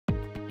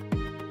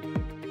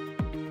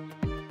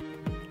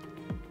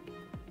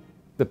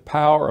the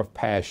power of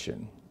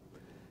passion.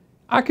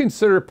 I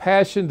consider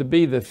passion to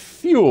be the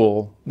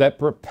fuel that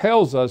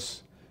propels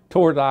us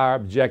toward our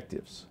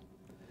objectives.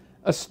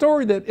 A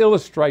story that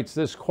illustrates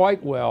this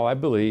quite well, I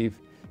believe,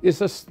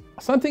 is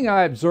something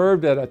I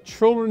observed at a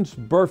children's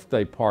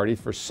birthday party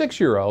for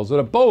 6-year-olds at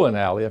a bowling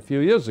alley a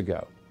few years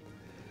ago.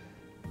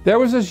 There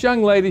was this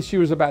young lady, she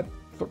was about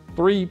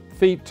 3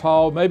 feet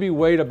tall, maybe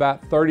weighed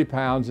about 30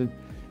 pounds, and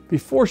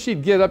before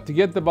she'd get up to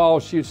get the ball,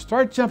 she would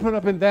start jumping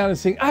up and down and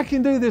saying, "I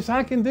can do this,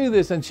 I can do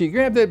this." And she'd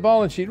grab that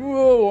ball and she'd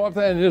whoa up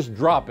there and just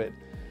drop it.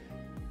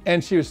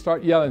 And she would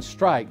start yelling,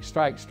 "Strike,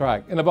 strike,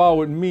 strike." And the ball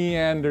would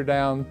meander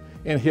down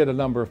and hit a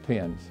number of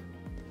pins.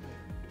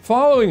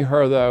 Following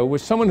her, though,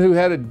 was someone who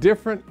had a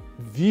different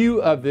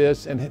view of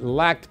this and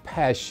lacked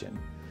passion.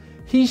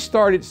 He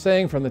started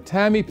saying from the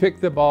time he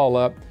picked the ball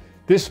up,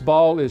 "This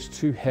ball is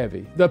too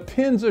heavy. The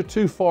pins are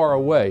too far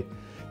away.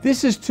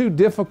 This is too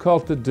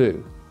difficult to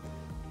do."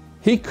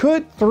 He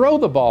could throw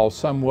the ball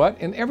somewhat,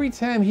 and every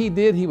time he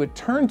did, he would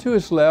turn to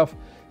his left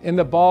and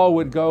the ball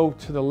would go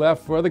to the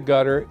left for the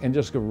gutter and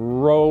just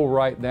roll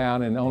right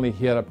down and only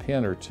hit a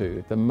pin or two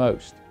at the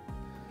most.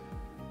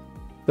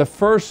 The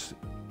first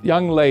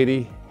young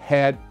lady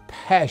had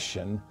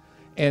passion,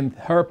 and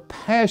her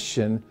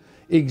passion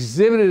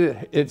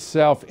exhibited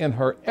itself in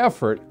her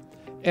effort,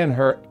 and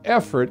her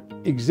effort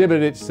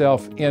exhibited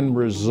itself in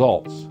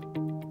results.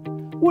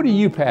 What are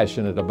you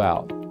passionate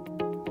about?